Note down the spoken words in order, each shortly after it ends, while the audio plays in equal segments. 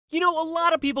You know, a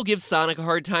lot of people give Sonic a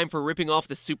hard time for ripping off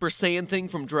the Super Saiyan thing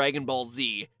from Dragon Ball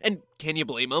Z. And can you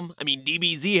blame them? I mean,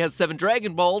 DBZ has 7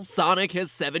 Dragon Balls, Sonic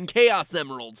has 7 Chaos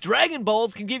Emeralds. Dragon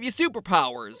Balls can give you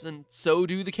superpowers, and so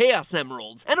do the Chaos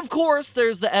Emeralds. And of course,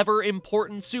 there's the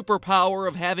ever-important superpower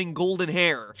of having golden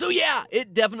hair. So yeah,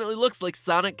 it definitely looks like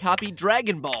Sonic copied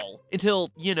Dragon Ball.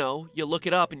 Until, you know, you look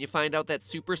it up and you find out that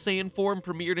Super Saiyan form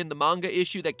premiered in the manga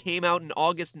issue that came out in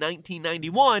August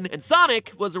 1991, and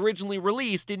Sonic was originally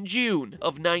released in June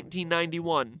of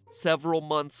 1991, several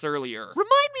months earlier.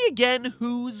 Remind me again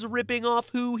who's ripping off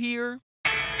who here?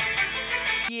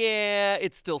 Yeah,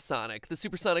 it's still Sonic. The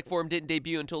Supersonic form didn't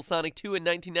debut until Sonic 2 in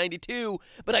 1992,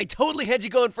 but I totally had you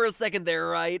going for a second there,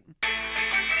 right?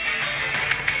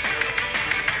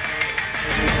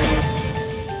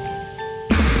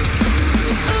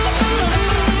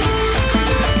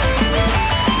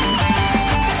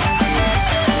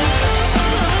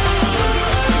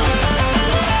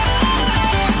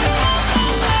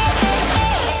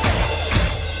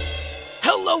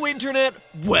 Hello, Internet!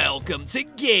 Welcome to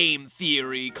Game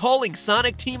Theory, calling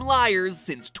Sonic Team liars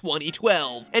since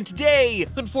 2012. And today,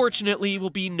 unfortunately, will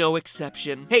be no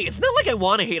exception. Hey, it's not like I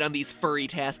want to hate on these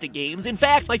furry-tastic games. In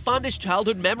fact, my fondest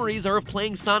childhood memories are of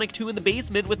playing Sonic 2 in the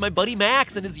basement with my buddy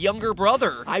Max and his younger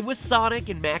brother. I was Sonic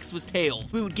and Max was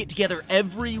Tails. We would get together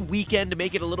every weekend to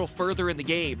make it a little further in the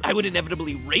game. I would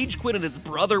inevitably rage quit and his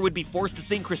brother would be forced to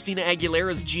sing Christina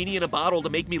Aguilera's Genie in a Bottle to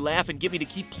make me laugh and get me to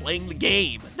keep playing the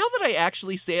game. Now that I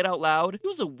actually say it out loud, it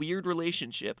was a weird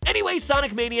relationship. Anyway,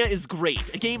 Sonic Mania is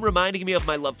great, a game reminding me of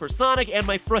my love for Sonic and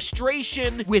my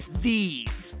frustration with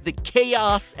these, the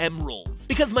Chaos Emeralds.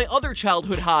 Because my other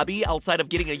childhood hobby, outside of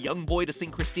getting a young boy to sing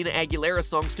Christina Aguilera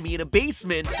songs to me in a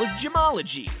basement, was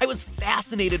gemology. I was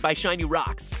fascinated by shiny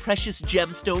rocks, precious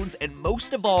gemstones, and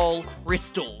most of all,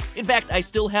 crystals. In fact, I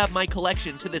still have my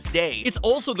collection to this day. It's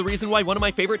also the reason why one of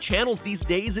my favorite channels these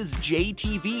days is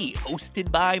JTV,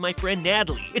 hosted by my friend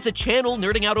Natalie. It's a channel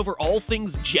nerding out over all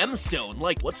things gemstone,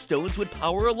 like what stones would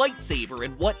power a lightsaber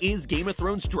and what is Game of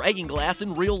Thrones dragonglass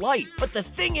in real life. But the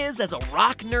thing is, as a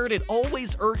rock nerd, it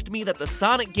always irked me that the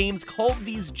Sonic games called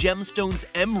these gemstones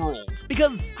emeralds,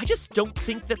 because I just don't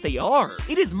think that they are.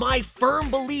 It is my firm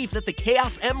belief that the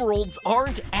Chaos Emeralds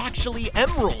aren't actually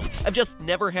emeralds. I've just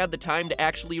never had the time to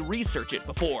actually research it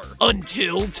before.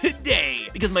 Until today,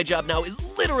 because my job now is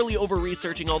literally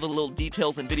over-researching all the little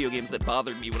details in video games that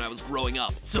bothered me when I was growing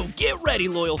up. So get ready,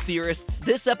 loyal theorists.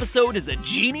 This episode is a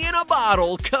genie in a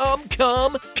bottle.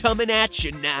 Coming at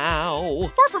you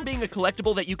now. Far from being a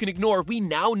collectible that you can ignore, we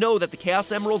now know that the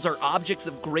Chaos Emeralds are objects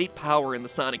of great power in the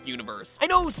Sonic universe. I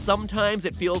know sometimes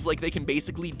it feels like they can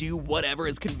basically do whatever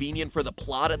is convenient for the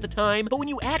plot at the time, but when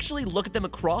you actually look at them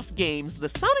across games, the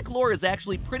Sonic lore is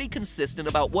actually pretty consistent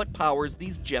about what powers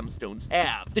these gemstones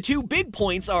have. The two big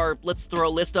points are, let's throw a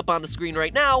list up on the screen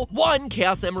right now. 1,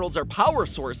 Chaos Emeralds are power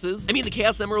sources. I mean, the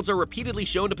Chaos Emeralds are repeatedly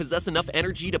shown to possess enough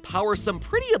energy to power some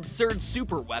pretty absurd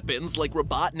super weapons like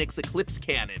Robotnik's Eclipse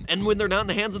Cannon. And when they're not in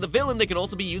the hands of the villain, they can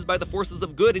also be used by the forces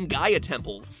of good in Gaia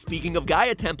Temples. Speaking of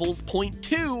Gaia Temples, point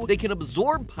 2, they can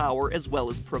absorb power as well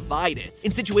as provide it.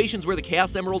 In situations where the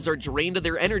Chaos Emeralds are drained of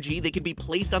their energy, they can be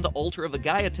placed on the altar of a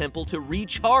Gaia Temple to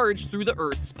recharge through the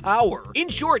Earth's power. In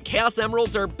short, Chaos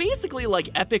Emeralds are basically like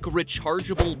epic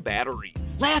rechargeable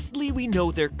batteries. Lastly, we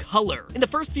know their color. In the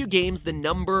first few games, the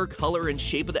number, color, and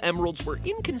shape of the emeralds were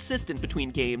inconsistent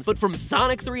between games, but from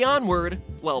Sonic 3 onward,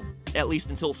 well, at least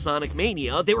until Sonic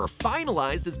Mania, they were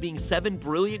finalized as being 7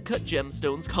 brilliant cut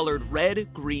gemstones colored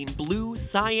red, green, blue,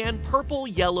 cyan, purple,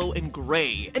 yellow, and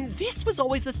gray. And this was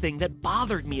always the thing that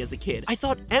bothered me as a kid. I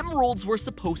thought emeralds were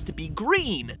supposed to be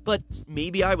green, but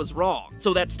maybe I was wrong.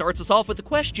 So that starts us off with the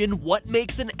question, what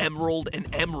makes an emerald an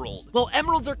emerald? Well,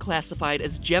 emeralds are classified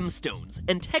as gemstones,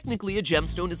 and technically a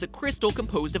gemstone is a crystal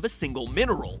composed of a single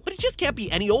mineral. But it just can't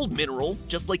be any old mineral.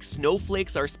 Just like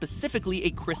snowflakes are specifically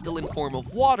a crystalline form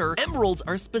of water, emeralds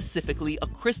are specifically a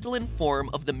crystalline form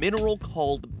of the mineral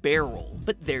called beryl.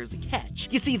 But there's a catch.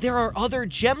 You see, there are other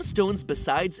gemstones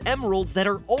besides emeralds that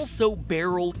are also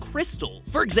beryl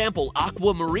crystals. For example,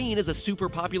 aquamarine is a super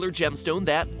popular gemstone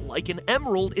that, like an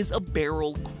emerald, is a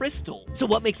beryl crystal. So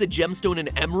what makes a gemstone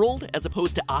an emerald as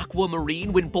opposed to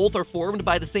aquamarine when both are formed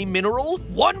by the same mineral?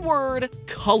 One word,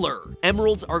 color.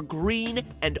 Emeralds are green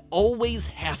and always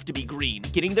have to be green,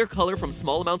 getting their color from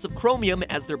small amounts of chromium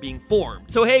as they're being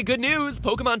formed. So hey, good news,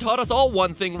 Pokemon taught us all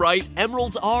one thing right.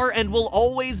 Emeralds are and will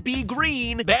always be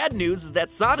green. Bad news is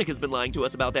that Sonic has been lying to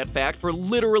us about that fact for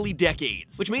literally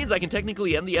decades, which means I can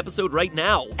technically end the episode right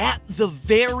now. At the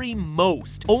very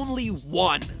most, only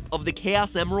one of the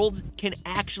Chaos Emeralds can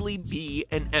actually be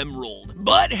an emerald.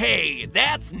 But hey,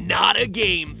 that's not a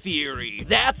game theory.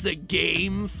 That's a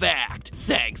game fact.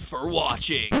 Thanks for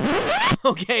watching.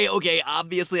 Okay,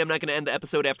 obviously I'm not gonna end the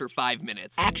episode after 5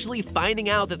 minutes. Actually finding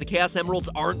out that the Chaos Emeralds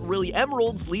aren't really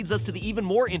emeralds leads us to the even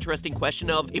more interesting question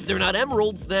of, if they're not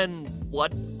emeralds, then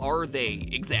what are they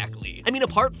exactly? I mean,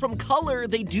 apart from color,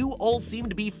 they do all seem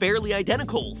to be fairly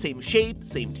identical. Same shape,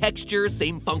 same texture,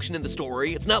 same function in the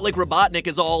story. It's not like Robotnik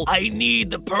is all, I need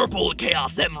the purple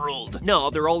Chaos Emerald. No,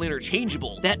 they're all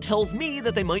interchangeable. That tells me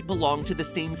that they might belong to the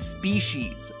same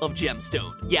species of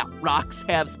gemstone. Yeah, rocks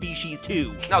have species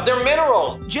too. No, they're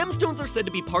minerals. Gemstones are said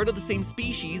to be part of the same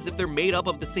species if they're made up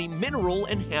of the same mineral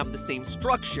and have the same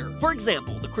structure. For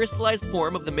example, the crystallized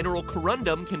form of the mineral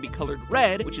corundum can be colored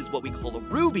red, which is what we call a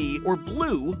ruby, or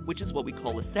blue, which is what we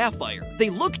call a sapphire. They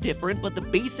look different, but the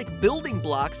basic building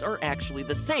blocks are actually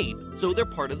the same, so they're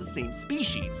part of the same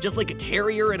species. Just like a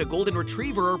terrier and a golden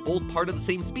retriever are both part of the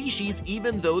same species,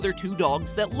 even though they're two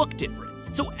dogs that look different.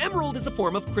 So emerald is a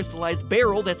form of crystallized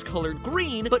beryl that's colored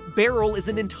green, but beryl is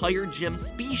an entire gem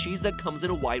species that comes in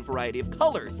a wide variety of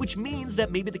colors, which means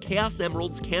that maybe the Chaos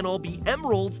Emeralds can't all be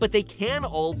emeralds, but they can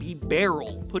all be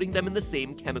beryl, putting them in the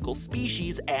same chemical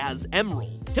species as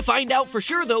emeralds. To find out for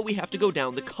sure though, we have to go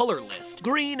down the color list.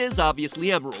 Green is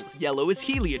obviously emerald, yellow is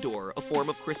heliodor, a form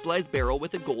of crystallized beryl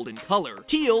with a golden color.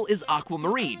 Teal is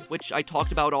aquamarine, which I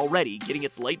talked about already, getting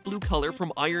its light blue color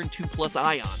from iron 2+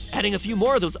 ions. Adding a few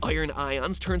more of those iron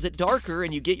ions turns it darker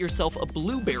and you get yourself a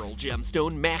blue beryl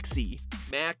gemstone, Maxi.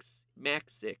 Max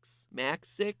 6?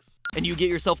 And you get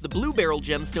yourself the blue beryl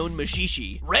gemstone,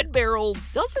 Majishi. Red beryl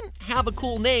doesn't have a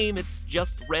cool name, it's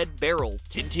just red beryl,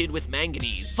 tinted with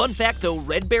manganese. Fun fact though,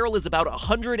 red beryl is about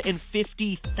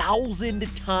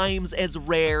 150,000 times as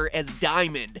rare as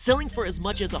diamond, selling for as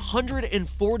much as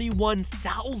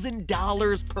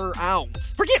 $141,000 per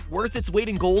ounce. Forget worth its weight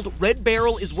in gold, red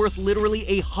beryl is worth literally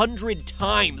 100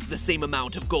 times the same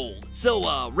amount of gold.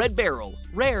 So red beryl,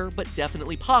 rare but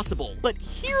definitely possible. But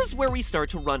here's where we start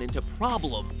to run into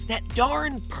problems. That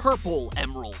darn purple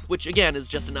emerald, which again is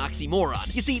just an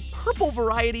oxymoron. You see, purple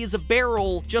varieties of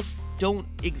beryl just don't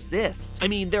exist. I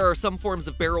mean, there are some forms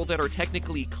of beryl that are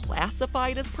technically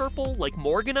classified as purple, like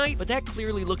morganite, but that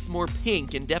clearly looks more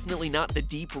pink and definitely not the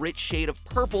deep, rich shade of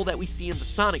purple that we see in the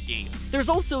Sonic games. There's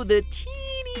also the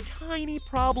tiny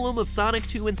problem of Sonic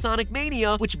 2 and Sonic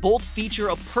Mania, which both feature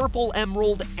a purple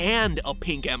emerald and a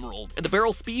pink emerald, and the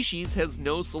beryl species has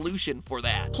no solution for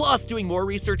that. Plus, doing more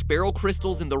research, beryl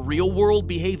crystals in the real world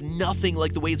behave nothing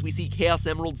like the ways we see Chaos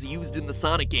Emeralds used in the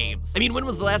Sonic games. I mean, when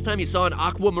was the last time you saw an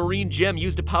aquamarine gem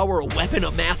used to power a weapon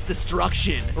of mass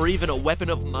destruction, or even a weapon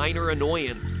of minor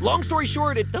annoyance? Long story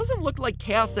short, it doesn't look like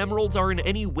Chaos Emeralds are in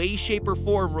any way, shape, or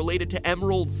form related to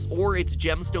emeralds or its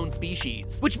gemstone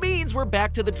species, which means we're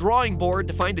back to the drawing board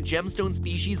to find a gemstone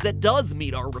species that does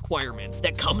meet our requirements,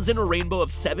 that comes in a rainbow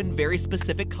of 7 very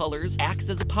specific colors, acts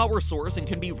as a power source, and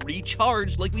can be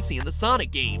recharged like we see in the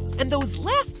Sonic games. And those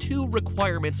last 2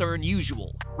 requirements are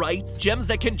unusual, right? Gems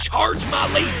that can charge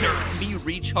my laser and be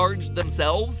recharged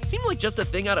themselves seem like just a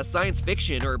thing out of science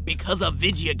fiction or because of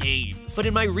video games. But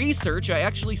in my research, I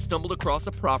actually stumbled across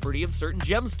a property of certain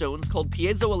gemstones called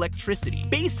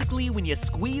piezoelectricity. Basically, when you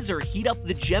squeeze or heat up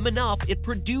the gem enough, it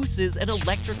produces an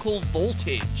electrical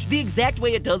voltage. The exact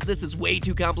way it does this is way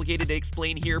too complicated to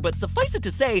explain here, but suffice it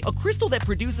to say, a crystal that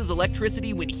produces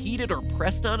electricity when heated or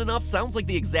pressed on enough sounds like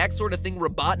the exact sort of thing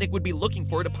Robotnik would be looking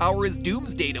for to power his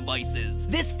doomsday devices.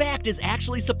 This fact is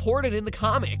actually supported in the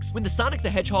comics. When the Sonic the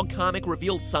Hedgehog comic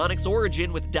revealed Sonic's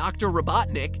origin with Dr.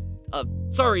 Robotnik,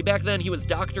 sorry, back then he was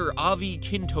Dr. Avi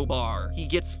Kintobar. He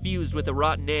gets fused with a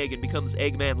rotten egg and becomes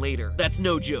Eggman later. That's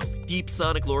no joke. Deep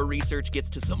Sonic lore research gets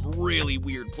to some really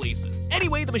weird places.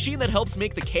 Anyway, the machine that helps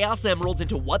make the Chaos Emeralds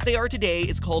into what they are today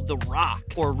is called the ROC,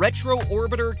 or Retro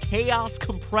Orbiter Chaos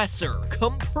Compressor.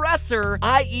 Compressor,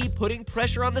 i.e. putting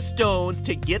pressure on the stones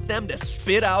to get them to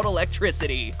spit out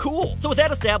electricity. Cool. So with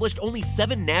that established, only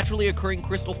 7 naturally occurring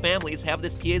crystal families have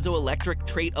this piezoelectric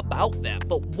trait about them,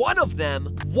 but one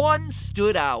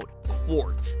stood out: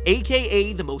 quartz,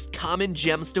 aka the most common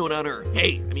gemstone on Earth.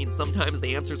 Hey, I mean, sometimes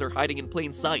the answers are hiding in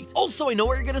plain sight. Also, I know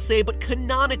what you're gonna say, but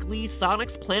canonically,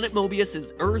 Sonic's planet Mobius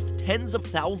is Earth tens of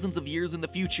thousands of years in the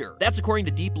future. That's according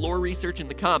to deep lore research in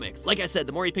the comics. Like I said,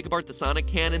 the more you pick apart the Sonic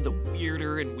canon, the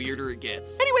weirder and weirder it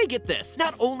gets. Anyway, get this.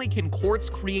 Not only can quartz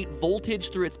create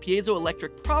voltage through its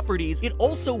piezoelectric properties, it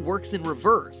also works in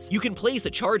reverse. You can place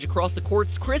a charge across the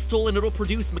quartz crystal and it'll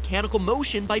produce mechanical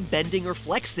motion by bending or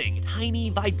flexing. Tiny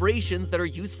vibrations vibrations that are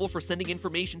useful for sending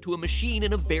information to a machine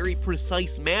in a very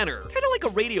precise manner, kind of like a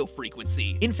radio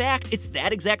frequency. In fact, it's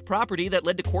that exact property that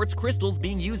led to quartz crystals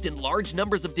being used in large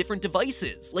numbers of different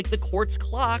devices, like the quartz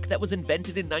clock that was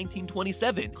invented in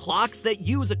 1927. Clocks that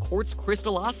use a quartz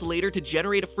crystal oscillator to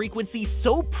generate a frequency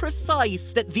so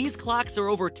precise that these clocks are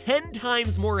over 10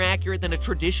 times more accurate than a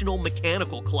traditional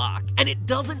mechanical clock. And it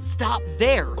doesn't stop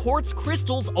there. Quartz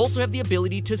crystals also have the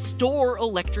ability to store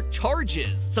electric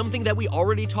charges, something that we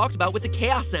already talked about with the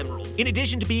Chaos Emeralds. In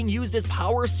addition to being used as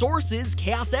power sources,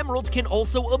 Chaos Emeralds can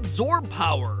also absorb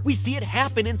power. We see it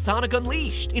happen in Sonic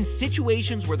Unleashed. In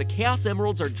situations where the Chaos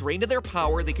Emeralds are drained of their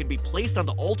power, they can be placed on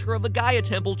the altar of a Gaia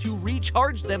temple to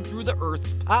recharge them through the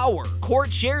Earth's power.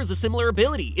 Quartz shares a similar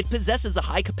ability. It possesses a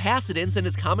high capacitance and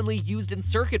is commonly used in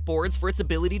circuit boards for its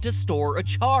ability to store a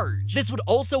charge. This would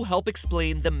also help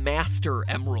explain the Master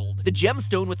Emerald, the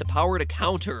gemstone with the power to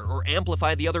counter or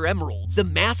amplify the other emeralds. The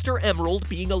Master Emerald,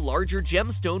 being a larger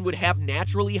gemstone, would have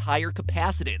naturally higher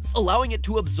capacitance, allowing it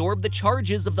to absorb the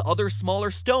charges of the other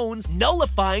smaller stones,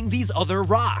 nullifying these other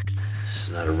rocks. This is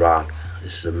not a rock,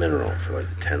 this is a mineral for like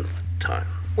the 10th time.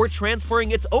 Or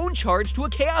transferring its own charge to a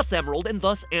Chaos Emerald and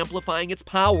thus amplifying its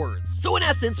powers. So in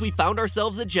essence, we found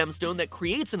ourselves a gemstone that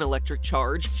creates an electric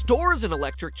charge, stores an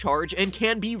electric charge, and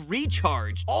can be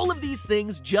recharged. All of these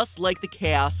things just like the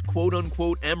Chaos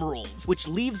quote-unquote emeralds, which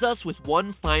leaves us with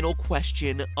one final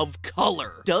question of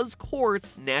color. Does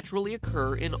quartz naturally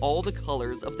occur in all the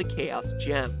colors of the Chaos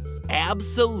gems?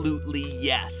 Absolutely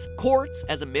yes. Quartz,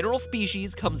 as a mineral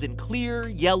species, comes in clear,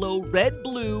 yellow, red,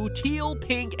 blue, teal,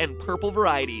 pink, and purple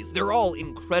varieties. They're all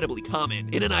incredibly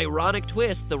common. In an ironic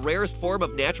twist, the rarest form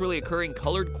of naturally occurring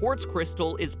colored quartz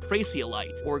crystal is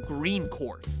praseolite, or green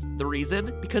quartz. The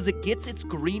reason? Because it gets its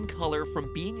green color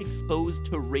from being exposed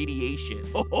to radiation.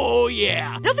 Oh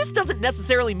yeah! Now this doesn't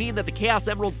necessarily mean that the Chaos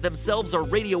Emeralds themselves are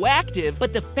radioactive,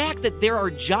 but the fact that there are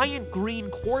giant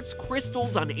green quartz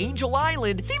crystals on Angel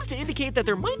Island seems to indicate that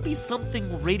there might be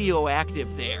something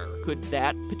radioactive there. Could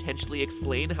that potentially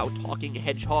explain how talking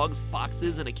hedgehogs,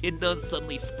 foxes, and echidnas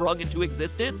suddenly sprung into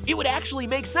existence? It would actually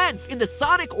make sense. In the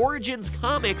Sonic Origins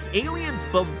comics, aliens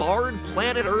bombard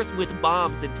planet Earth with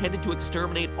bombs intended to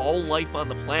exterminate all life on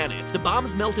the planet. The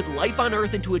bombs melted life on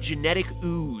Earth into a genetic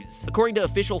ooze. According to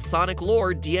official Sonic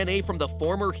lore, DNA from the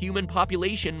former human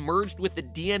population merged with the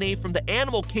DNA from the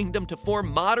animal kingdom to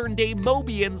form modern-day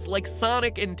Mobians like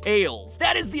Sonic and Tails.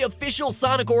 That is the official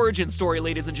Sonic origin story,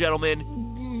 ladies and gentlemen.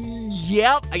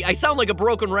 Yep, I sound like a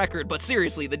broken record, but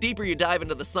seriously, the deeper you dive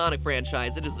into the Sonic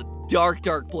franchise, it is a dark,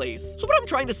 dark place. So what I'm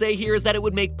trying to say here is that it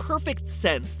would make perfect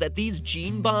sense that these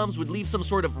gene bombs would leave some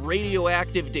sort of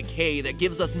radioactive decay that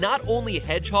gives us not only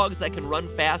hedgehogs that can run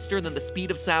faster than the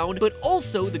speed of sound, but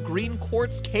also the green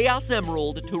quartz Chaos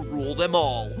Emerald to rule them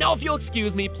all. Now, if you'll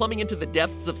excuse me, plumbing into the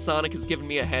depths of Sonic has given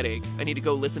me a headache. I need to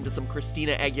go listen to some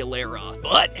Christina Aguilera.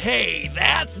 But hey,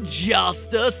 that's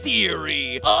just a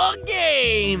theory. A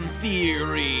game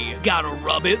theory. Gotta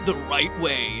rub it the right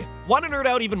way. Want to nerd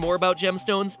out even more about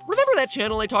gemstones? Remember that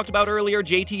channel I talked about earlier,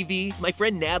 JTV? It's my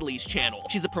friend Natalie's channel.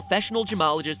 She's a professional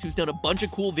gemologist who's done a bunch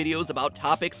of cool videos about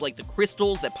topics like the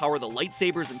crystals that power the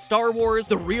lightsabers in Star Wars,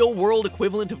 the real-world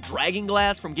equivalent of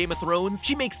dragonglass from Game of Thrones.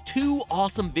 She makes 2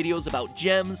 awesome videos about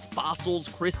gems, fossils,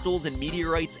 crystals, and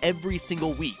meteorites every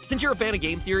single week. Since you're a fan of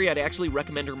game theory, I'd actually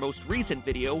recommend her most recent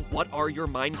video, What Are Your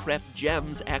Minecraft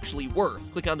Gems Actually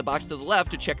Worth? Click on the box to the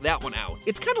left to check that one out.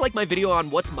 It's kind of like my video on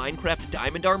what's Minecraft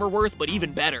diamond armor worth, but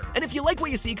even better. And if you like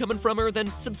what you see coming from her, then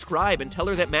subscribe and tell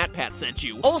her that MatPat sent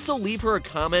you. Also, leave her a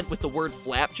comment with the word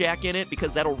flapjack in it,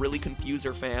 because that'll really confuse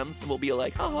her fans. And we'll be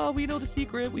like, haha, we know the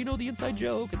secret, we know the inside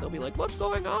joke. And they'll be like, what's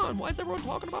going on? Why is everyone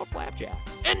talking about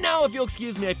flapjacks? And now, if you'll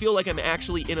excuse me, I feel like I'm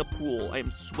actually in a pool.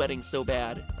 I'm sweating so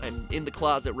bad. I'm in the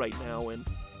closet right now, and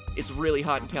it's really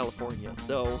hot in California,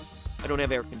 so I don't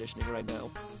have air conditioning right now.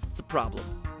 It's a problem.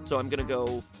 So I'm gonna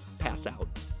go pass out.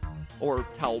 Or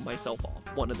towel myself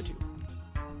off. One of the two.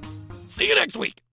 See you next week!